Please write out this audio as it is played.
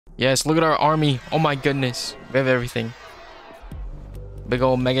Yes, look at our army. Oh my goodness. We have everything. Big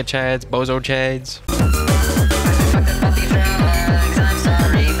old mega chads, bozo chads.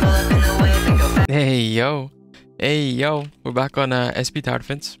 Hey yo. Hey yo. We're back on SCP Tower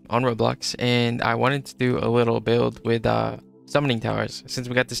Defense on Roblox. And I wanted to do a little build with summoning towers. Since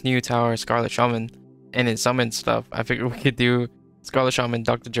we got this new tower, Scarlet Shaman, and it summons stuff, I figured we could do Scarlet Shaman,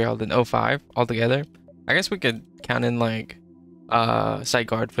 Dr. Gerald, and 05 all together. I guess we could count in like sight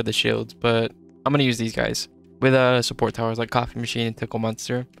guard for the shields, but I'm gonna use these guys with support towers like Coffee Machine and Tickle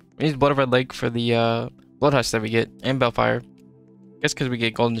Monster. We use Blood of Red Lake for the blood husk that we get, and Bellfire. I guess because we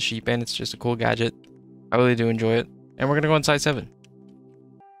get Golden Sheep and it's just a cool gadget. I really do enjoy it. And we're gonna go inside 7.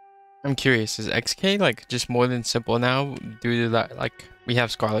 I'm curious, is XK like just more than simple now due to that like we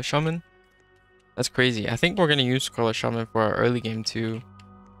have Scarlet Shaman? That's crazy. I think we're gonna use Scarlet Shaman for our early game too.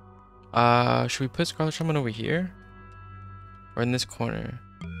 Should we put Scarlet Shaman over here? Or in this corner?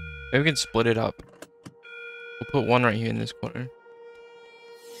 Maybe we can split it up. We'll put one right here in this corner.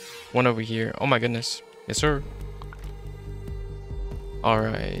 One over here. Oh my goodness. Yes, sir.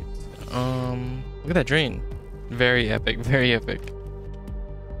 Alright. Look at that drain. Very epic. Very epic.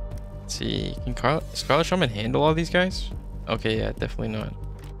 Let's see. Can Scarlet Shaman handle all these guys? Okay, yeah, definitely not.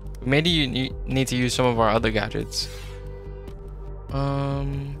 Maybe you need to use some of our other gadgets.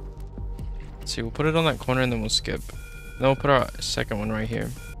 Let's see. We'll put it on that corner and then we'll skip. Then we'll put our second one right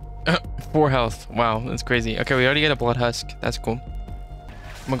here. 4 health. Wow, that's crazy. Okay, we already get a blood husk. That's cool.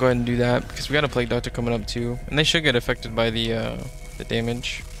 I'm gonna go ahead and do that because we got a plague doctor coming up too, and they should get affected by the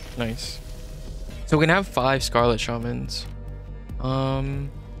damage. Nice. So we can have 5 Scarlet Shamans. Oh,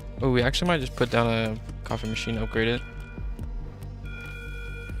 we actually might just put down a coffee machine, upgrade it.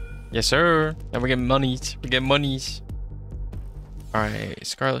 Yes, sir. Now we get monies. We get monies. All right,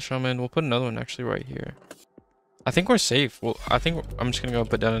 Scarlet Shaman. We'll put another one actually right here. I think we're safe. Well, I think I'm just gonna go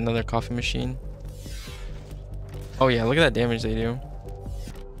put down another coffee machine. Oh yeah, look at that damage they do.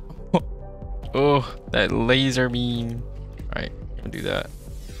 Oh, that laser beam. All right, I'm gonna do that.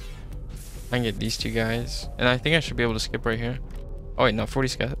 I can get these 2 guys, and I think I should be able to skip right here. Oh wait, no,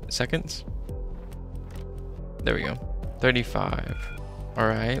 40 seconds. There we go. 35. All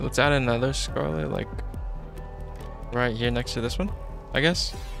right, let's add another Scarlet, like right here next to this one, I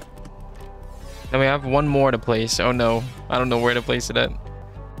guess. Then we have one more to place. Oh no, I don't know where to place it at.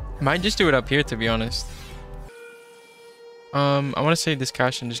 Might just do it up here, to be honest. I want to save this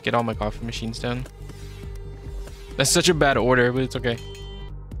cash and just get all my coffee machines done. That's such a bad order, but it's okay.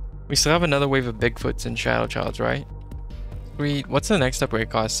 We still have another wave of Bigfoots and Shadow Childs, right? Sweet. What's the next upgrade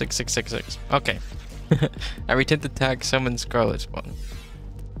cost? 6666. Okay. Every 10th attack, summon Scarlet spawn.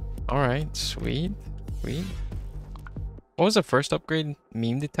 All right, sweet, sweet. What was the first upgrade?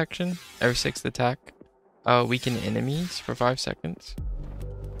 Meme detection. Every 6th attack. Weaken enemies for 5 seconds.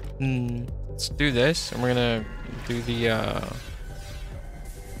 Let's do this, and we're gonna do the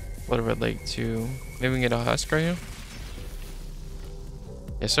Blood of Red Lake too. Maybe we can get a husk right here.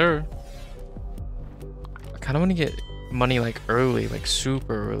 Yes, sir. I kind of want to get money like early, like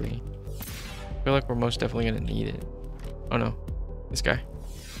super early. I feel like we're most definitely gonna need it. Oh no, this guy.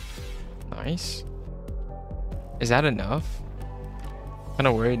 Nice. Is that enough? Kind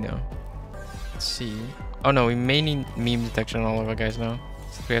of worried now. Let's see. Oh no, we may need meme detection on all of our guys now.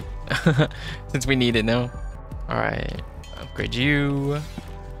 Since we have since we need it now. All right, upgrade you.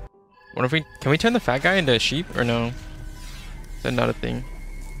 What if can we turn the fat guy into a sheep or no? Is that not a thing?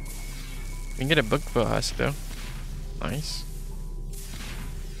 We can get a Bigfoot husk though. Nice.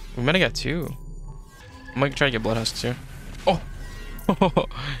 We might have got 2. I might try to get blood husks here. Oh,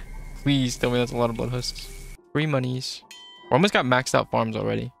 please tell me that's a lot of blood husks. 3 monies. We almost got maxed out farms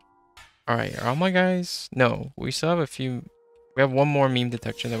already. All right, are all my guys? No, we still have a few. We have one more meme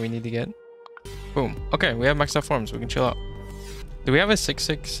detection that we need to get. Boom. Okay, we have maxed out farms. We can chill out. Do we have a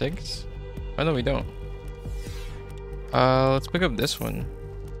 666? Oh no, we don't. Let's pick up this one.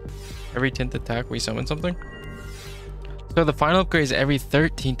 Every 10th attack, we summon something. So the final upgrade is every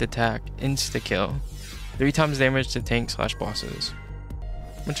 13th attack, insta kill. 3 times damage to tank / bosses.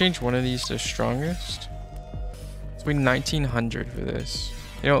 I'm gonna change one of these to strongest. It's be 1900 for this.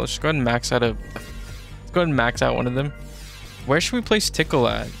 You know, let's go ahead and max out let's go ahead and max out one of them. Where should we place Tickle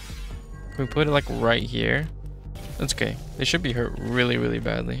at? Can we put it like right here? That's okay. They should be hurt really, really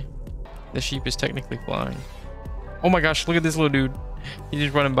badly. The sheep is technically flying. Oh my gosh, look at this little dude. He's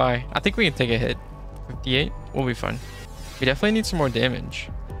just running by. I think we can take a hit. 58. We'll be fine. We definitely need some more damage.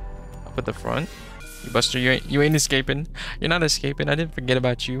 Up at the front. You Buster, you ain't escaping. You're not escaping. I didn't forget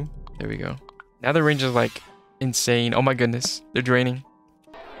about you. There we go. Now the range is like insane. Oh my goodness. They're draining.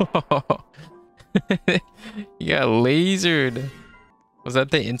 You got lasered. Was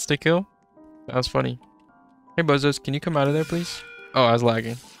that the insta-kill? That was funny. Hey, bozos, can you come out of there, please? Oh, I was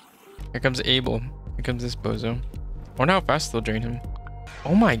lagging. Here comes Abel. Here comes this bozo. I wonder how fast they'll drain him.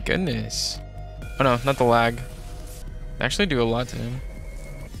 Oh my goodness. Oh no, not the lag. They actually do a lot to him.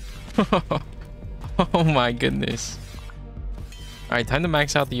 Oh my goodness. Alright, time to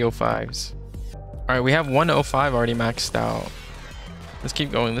max out the O5s. Alright, we have one O5 already maxed out. Let's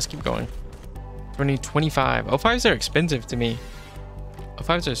keep going, let's keep going. 25. O5s are expensive to me.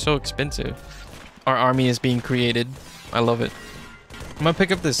 O5s are so expensive. Our army is being created. I love it. I'm gonna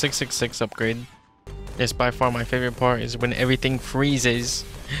pick up the 666 upgrade. Yes, by far my favorite part is when everything freezes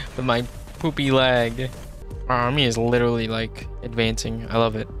with my poopy lag. Our army is literally like advancing. I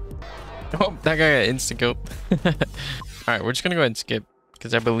love it. Oh, that guy got insta-killed. Alright, we're just gonna go ahead and skip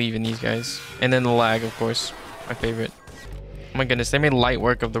because I believe in these guys. And then the lag, of course. My favorite. Oh my goodness, they made light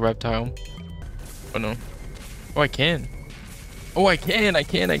work of the reptile. Oh no. Oh, I can. Oh, I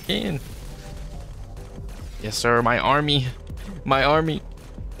can. Yes, sir. My army. My army.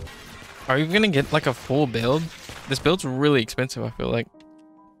 Are you gonna get like a full build? This build's really expensive, I feel like.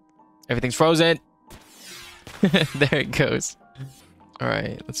 Everything's frozen. There it goes.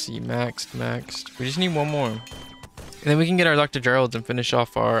 Alright, let's see. Maxed. We just need one more. And then we can get our Dr. Geralds and finish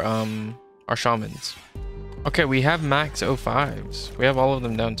off our shamans. Okay, we have max O5s. We have all of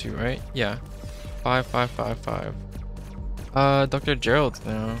them down too, right? Yeah. 5. Dr. Geralds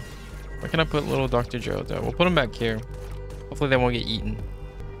now. Where can I put little Dr. Geralds at? We'll put them back here. Hopefully they won't get eaten.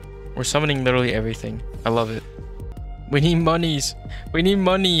 We're summoning literally everything. I love it. We need monies. We need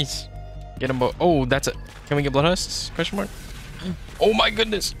monies. Get them both. Oh, that's it. Can we get blood husks? Question mark. Oh my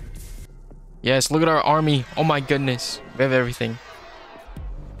goodness. Yes, look at our army. Oh my goodness. We have everything.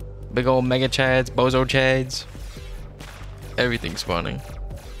 Big old mega chads, bozo chads. Everything spawning.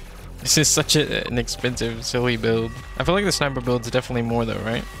 This is such an expensive, silly build. I feel like the sniper build is definitely more though,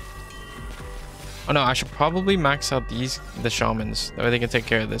 right? Oh no, I should probably max out the shamans. That way they can take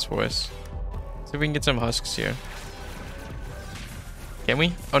care of this for us. See if we can get some husks here. Can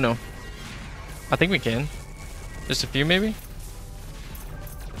we? Oh no. I think we can. Just a few maybe?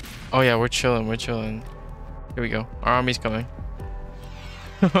 Oh yeah, we're chilling. Here we go. Our army's coming.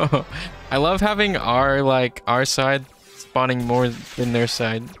 I love having our side spawning more than their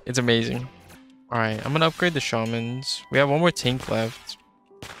side. It's amazing. Alright, I'm gonna upgrade the shamans. We have one more tank left.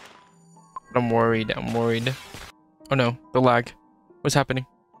 But I'm worried. Oh no, the lag. What's happening?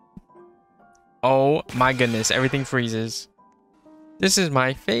 Oh my goodness, everything freezes. This is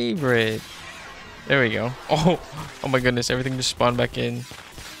my favorite. There we go. Oh my goodness, everything just spawned back in.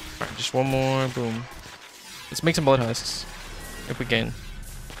 Alright, just one more. Boom. Let's make some blood husks. If we can.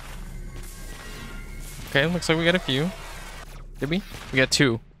 Okay, looks like we got a few. Did we? We got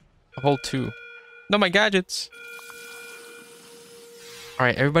 2. A whole 2. No, my gadgets.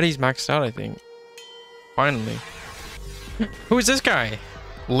 Alright, everybody's maxed out, I think. Finally. Who is this guy?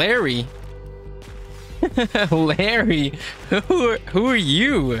 Larry? Larry? Who are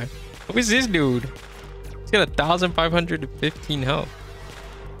you? Who is this dude? He's got 1,515 health.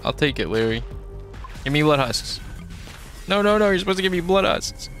 I'll take it, Larry. Give me blood husks. No, you're supposed to give me blood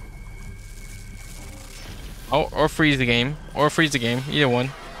husks. Oh, or freeze the game. Either one.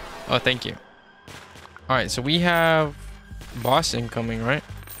 Oh, thank you. Alright, so we have boss incoming, right?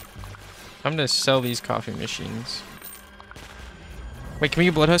 I'm gonna sell these coffee machines. Wait, can we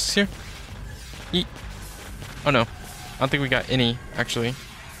get blood husks here? Eat. Oh no. I don't think we got any, actually.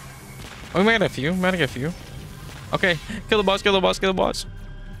 Oh, we might get a few. Okay, kill the boss.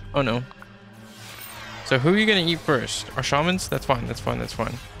 Oh no. So who are you gonna eat first? Our shamans? That's fine.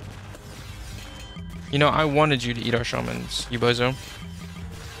 You know, I wanted you to eat our shamans, you bozo.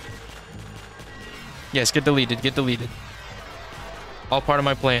 Yes, get deleted. All part of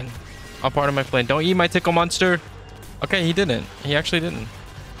my plan. Don't eat my tickle monster. Okay, he didn't. He actually didn't.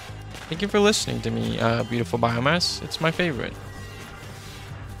 Thank you for listening to me, beautiful biomass. It's my favorite.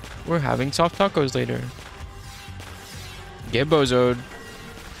 We're having soft tacos later. Get bozoed.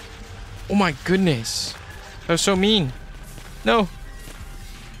 Oh my goodness. That was so mean. No.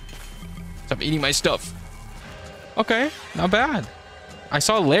 Stop eating my stuff. Okay, not bad. I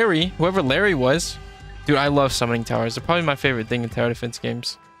saw Larry, whoever Larry was. Dude, I love summoning towers. They're probably my favorite thing in tower defense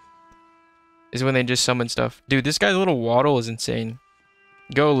games. Is when they just summon stuff. Dude, this guy's little waddle is insane.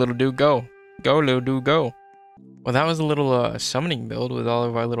 Go, little dude, go. Go, little dude, go. Well, that was a little summoning build with all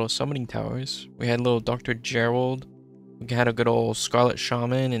of our little summoning towers. We had little Dr. Gerald. We had a good old Scarlet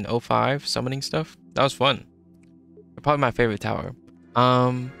Shaman and O5 summoning stuff. That was fun. Probably my favorite tower.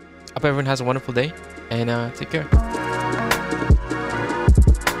 Hope everyone has a wonderful day, and take care.